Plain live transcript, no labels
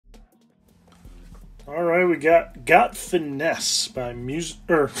Alright, we got Finesse by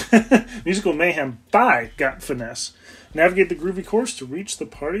Musical Mayhem by Got Finesse. Navigate the groovy course to reach the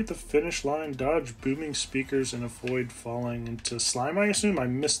party at the finish line, dodge booming speakers, and avoid falling into slime, I assume. I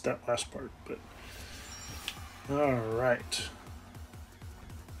missed that last part, but... Alright.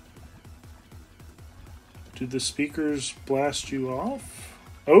 Do the speakers blast you off?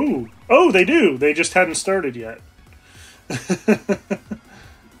 Oh! Oh, they do! They just hadn't started yet.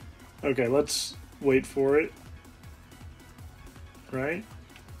 Okay, let's wait for it. Right?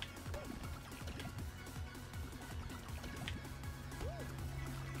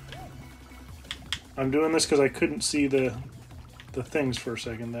 I'm doing this because I couldn't see the things for a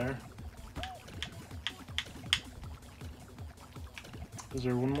second there. Is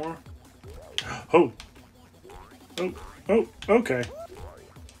there one more? Oh! Oh, oh, okay.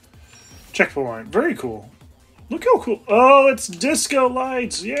 Checkpoint. Very cool. Look how cool. Oh, it's disco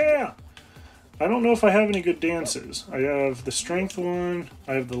lights. Yeah. I don't know if I have any good dances. I have the strength one.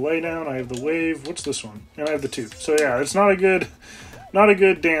 I have the lay down. I have the wave. What's this one? And I have the two. So yeah, it's not a good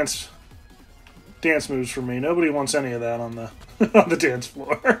dance moves for me. Nobody wants any of that on the on the dance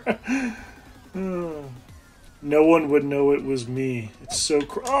floor. No one would know it was me. It's so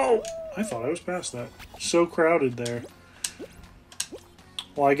oh, I thought I was past that. So crowded there.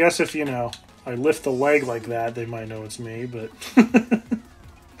 Well, I guess if, you know, I lift the leg like that, they might know it's me, but...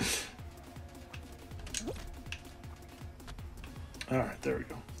 Alright, there we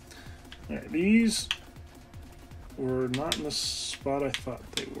go. Alright, these were not in the spot I thought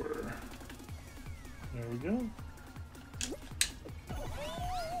they were. There we go.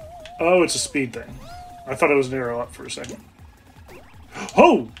 Oh, it's a speed thing. I thought it was an arrow up for a second.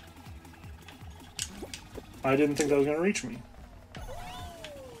 Oh! I didn't think that was going to reach me.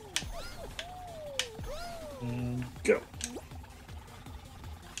 And go.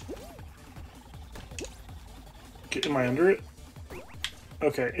 Am I under it?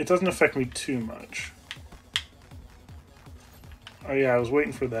 Okay, it doesn't affect me too much. Oh yeah, I was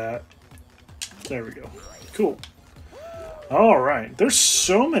waiting for that. There we go. Cool. Alright, there's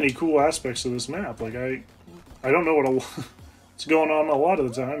so many cool aspects of this map. Like, I don't know what's going on a lot of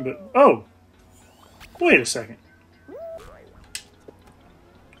the time, but... Oh! Wait a second.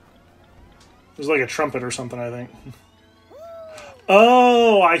 There's like a trumpet or something, I think.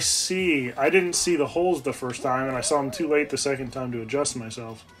 Oh, I see. I didn't see the holes the first time, and I saw them too late the second time to adjust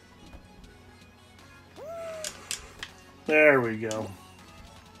myself. There we go.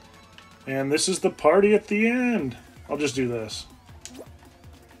 And this is the party at the end. I'll just do this.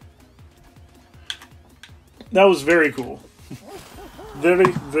 That was very cool.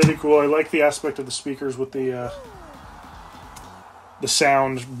 Very, very cool. I like the aspect of the speakers with the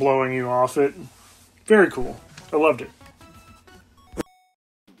sound blowing you off it. Very cool. I loved it.